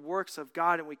behold the works of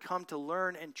God and we come to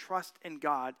learn and trust in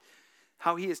God,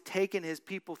 how he has taken his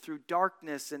people through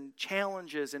darkness and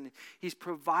challenges, and he's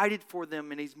provided for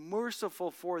them, and he's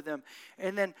merciful for them.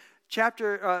 And then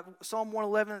Psalm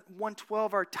 111,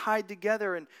 112 are tied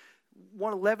together, and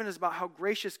 111 is about how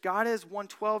gracious God is.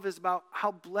 112 is about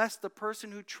how blessed the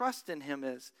person who trusts in him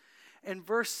is. And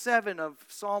verse 7 of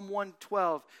Psalm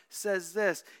 112 says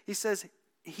this. He says,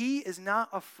 he is not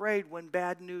afraid when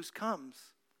bad news comes,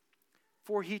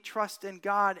 for he trusts in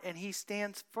God and he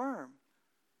stands firm.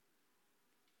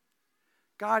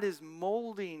 God is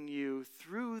molding you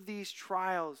through these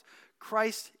trials.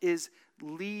 Christ is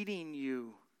leading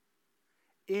you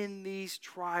in these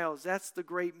trials. That's the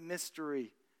great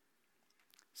mystery.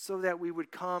 So that we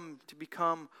would come to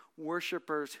become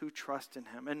worshipers who trust in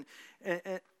him.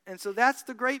 And so that's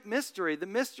the great mystery. The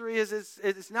mystery is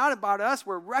it's not about us.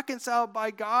 We're reconciled by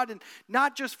God and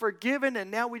not just forgiven, and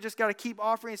now we just got to keep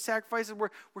offering sacrifices. We're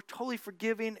totally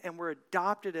forgiving, and we're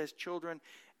adopted as children,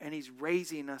 and he's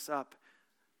raising us up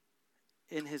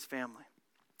in his family.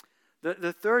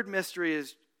 The third mystery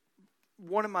is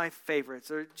one of my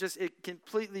favorites. It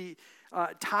completely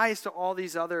ties to all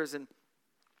these others, and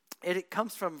it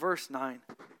comes from verse 9.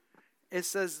 It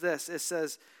says this. It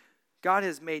says, God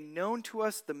has made known to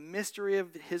us the mystery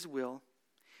of his will,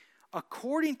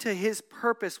 according to his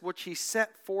purpose which he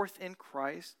set forth in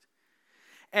Christ,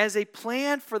 as a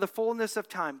plan for the fullness of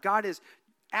time. God is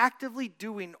actively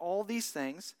doing all these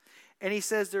things, and he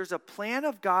says there's a plan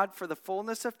of God for the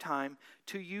fullness of time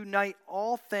to unite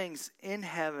all things in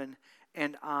heaven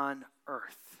and on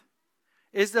earth.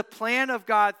 Is the plan of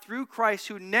God through Christ,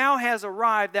 who now has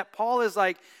arrived, that Paul is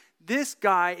like, this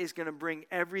guy is going to bring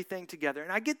everything together.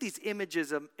 And I get these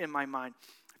images in my mind.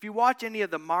 If you watch any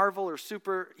of the Marvel or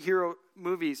superhero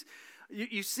movies,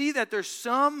 you see that there's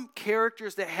some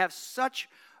characters that have such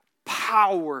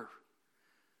power,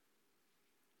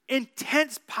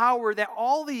 intense power, that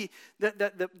all the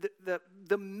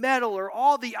metal or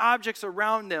all the objects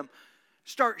around them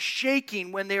start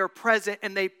shaking when they are present,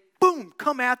 and they boom,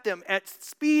 come at them at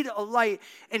speed of light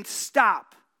and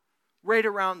stop right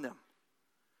around them.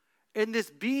 And this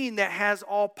being that has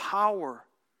all power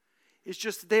is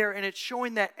just there, and it's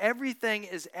showing that everything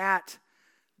is at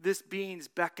this being's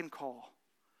beck and call.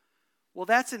 Well,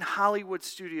 that's in Hollywood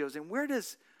studios. And where do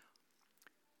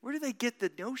they get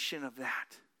the notion of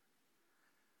that?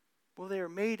 Well, they are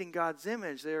made in God's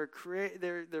image. They're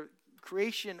the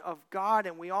creation of God,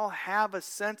 and we all have a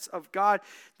sense of God.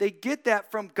 They get that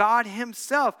from God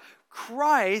himself.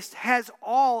 Christ has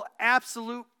all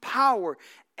absolute power.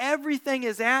 Everything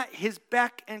is at his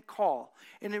beck and call.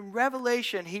 And in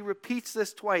Revelation, he repeats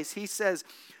this twice. He says,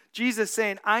 Jesus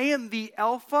saying, I am the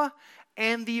Alpha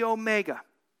and the Omega.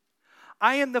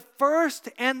 I am the first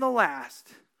and the last.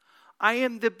 I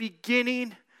am the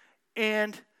beginning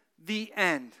and the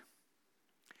end.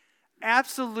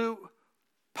 Absolute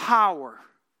power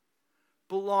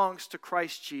belongs to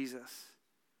Christ Jesus.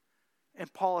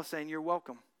 And Paul is saying, you're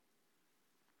welcome.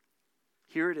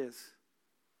 Here it is.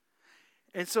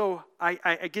 And so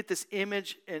I get this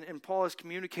image, and Paul is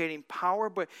communicating power,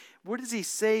 but what does he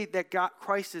say that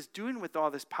Christ is doing with all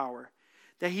this power?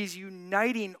 That he's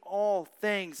uniting all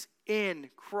things in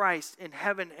Christ, in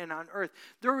heaven and on earth.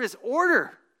 There is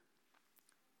order.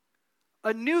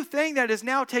 A new thing that is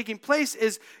now taking place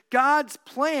is God's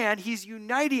plan. He's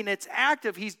uniting. It's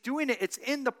active. He's doing it. It's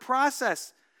in the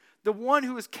process. The one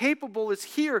who is capable is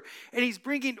here, and he's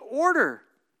bringing order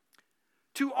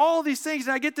to all these things.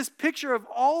 And I get this picture of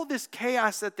all this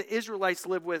chaos that the Israelites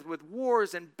live with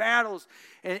wars and battles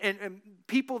and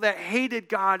people that hated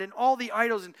God and all the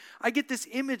idols. And I get this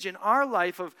image in our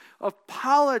life of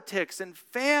politics and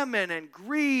famine and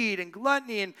greed and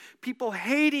gluttony and people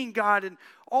hating God and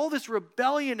all this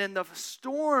rebellion and the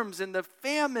storms and the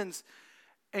famines.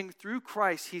 And through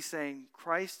Christ, he's saying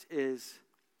Christ is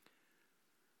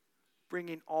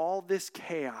bringing all this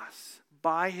chaos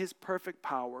by his perfect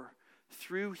power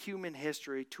through human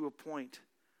history to a point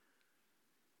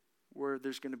where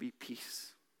there's going to be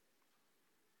peace.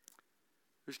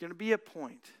 There's going to be a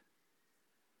point.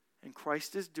 And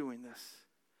Christ is doing this,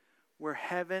 where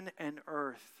heaven and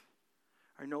earth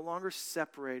are no longer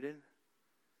separated.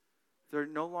 They're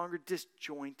no longer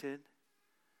disjointed.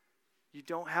 You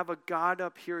don't have a God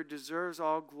up here who deserves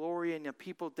all glory and a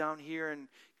people down here in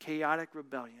chaotic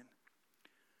rebellion.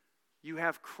 You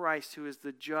have Christ, who is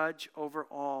the judge over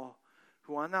all,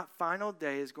 who on that final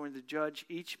day is going to judge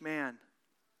each man,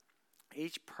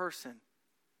 each person.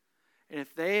 And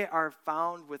if they are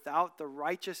found without the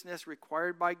righteousness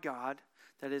required by God,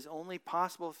 that is only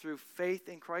possible through faith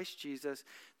in Christ Jesus,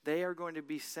 they are going to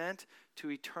be sent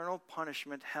to eternal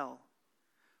punishment, hell,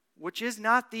 which is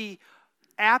not the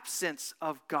absence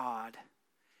of God.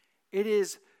 It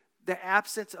is the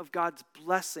absence of God's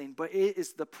blessing, but it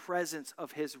is the presence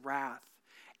of his wrath.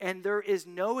 And there is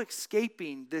no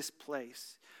escaping this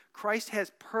place. Christ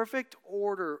has perfect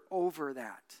order over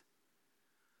that.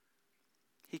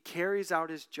 He carries out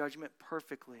his judgment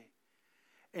perfectly.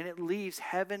 And it leaves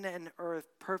heaven and earth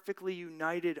perfectly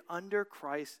united under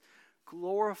Christ,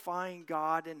 glorifying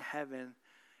God in heaven.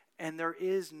 And there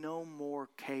is no more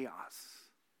chaos.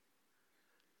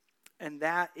 And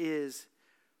that is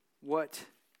what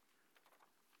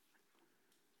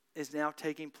is now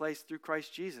taking place through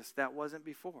Christ Jesus. That wasn't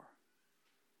before.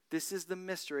 This is the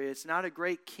mystery. It's not a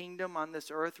great kingdom on this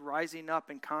earth rising up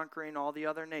and conquering all the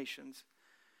other nations.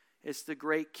 It's the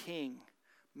great King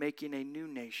making a new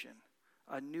nation,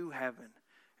 a new heaven,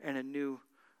 and a new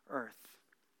earth.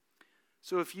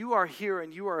 So if you are here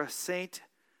and you are a saint,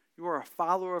 you are a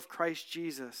follower of Christ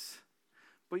Jesus,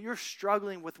 but you're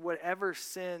struggling with whatever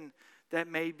sin that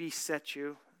may beset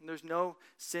you, and there's no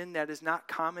sin that is not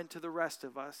common to the rest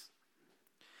of us,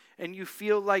 and you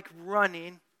feel like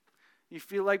running, you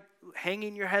feel like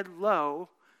hanging your head low,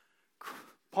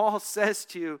 Paul says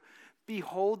to you,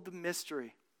 behold the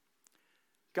mystery.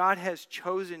 God has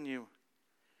chosen you.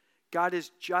 God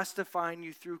is justifying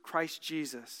you through Christ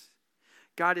Jesus.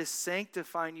 God is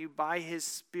sanctifying you by his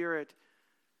Spirit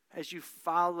as you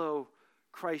follow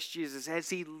Christ Jesus, as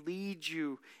he leads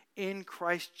you in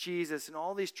Christ Jesus. And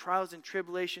all these trials and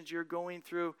tribulations you're going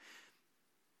through,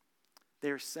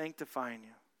 they're sanctifying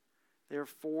you. They're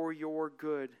for your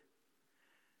good.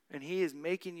 And he is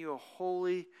making you a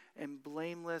holy and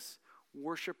blameless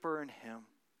worshiper in him.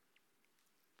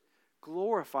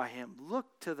 Glorify him. Look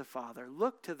to the Father.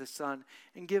 Look to the Son.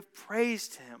 And give praise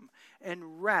to him.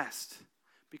 And rest.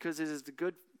 Because it is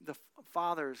the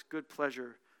Father's good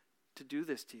pleasure to do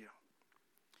this to you.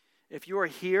 If you are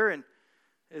here and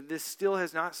this still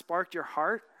has not sparked your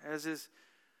heart, as is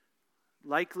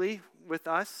likely with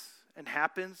us and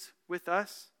happens with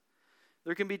us,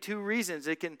 there can be two reasons.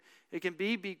 It can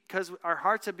be because our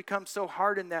hearts have become so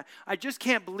hardened that I just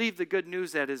can't believe the good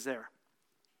news that is there.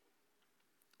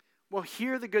 Well,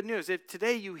 hear the good news. If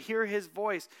today you hear his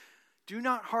voice, do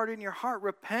not harden your heart.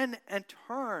 Repent and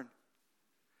turn.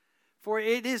 For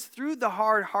it is through the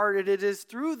hard-hearted, it is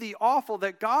through the awful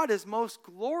that God is most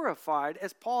glorified.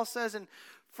 As Paul says in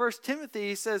 1 Timothy,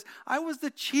 he says, I was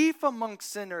the chief among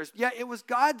sinners, yet it was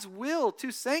God's will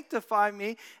to sanctify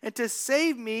me and to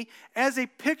save me as a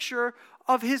picture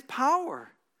of his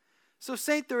power. So,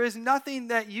 saint, there is nothing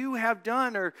that you have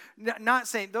done, or not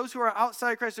saint, those who are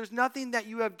outside Christ, there's nothing that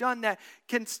you have done that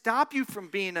can stop you from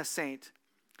being a saint.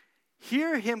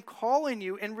 Hear him calling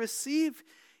you and receive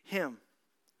him.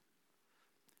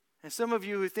 And some of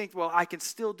you who think, well, I can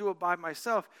still do it by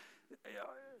myself,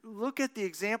 look at the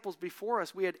examples before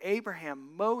us. We had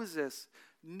Abraham, Moses,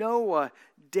 Noah,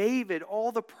 David,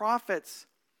 all the prophets.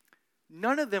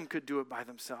 None of them could do it by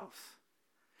themselves.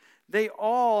 They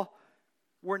all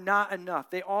were not enough.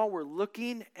 They all were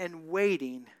looking and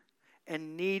waiting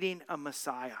and needing a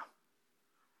Messiah.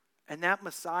 And that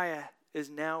Messiah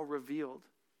is now revealed.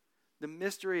 The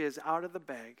mystery is out of the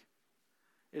bag.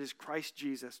 It is Christ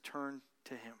Jesus. Turn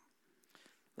to him.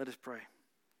 Let us pray.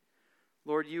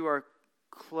 Lord, you are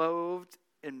clothed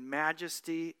in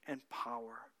majesty and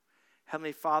power.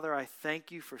 Heavenly Father, I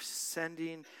thank you for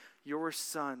sending your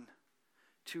Son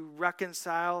to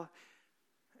reconcile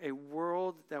a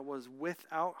world that was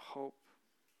without hope.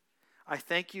 I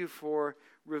thank you for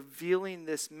revealing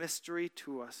this mystery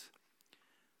to us.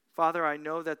 Father, I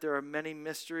know that there are many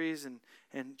mysteries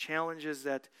and challenges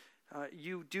that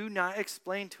you do not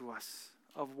explain to us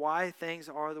of why things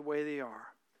are the way they are.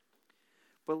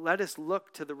 But let us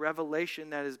look to the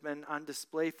revelation that has been on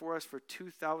display for us for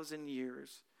 2,000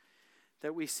 years.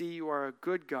 That we see you are a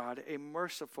good God, a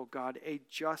merciful God, a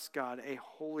just God, a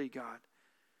holy God,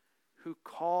 who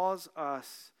calls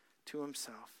us to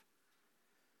himself.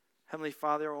 Heavenly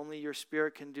Father, only your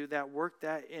Spirit can do that. Work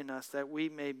that in us, that we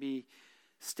may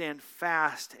stand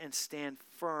fast and stand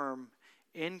firm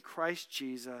in Christ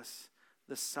Jesus,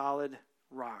 the solid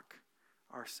rock,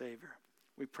 our Savior.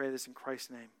 We pray this in Christ's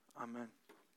name. Amen.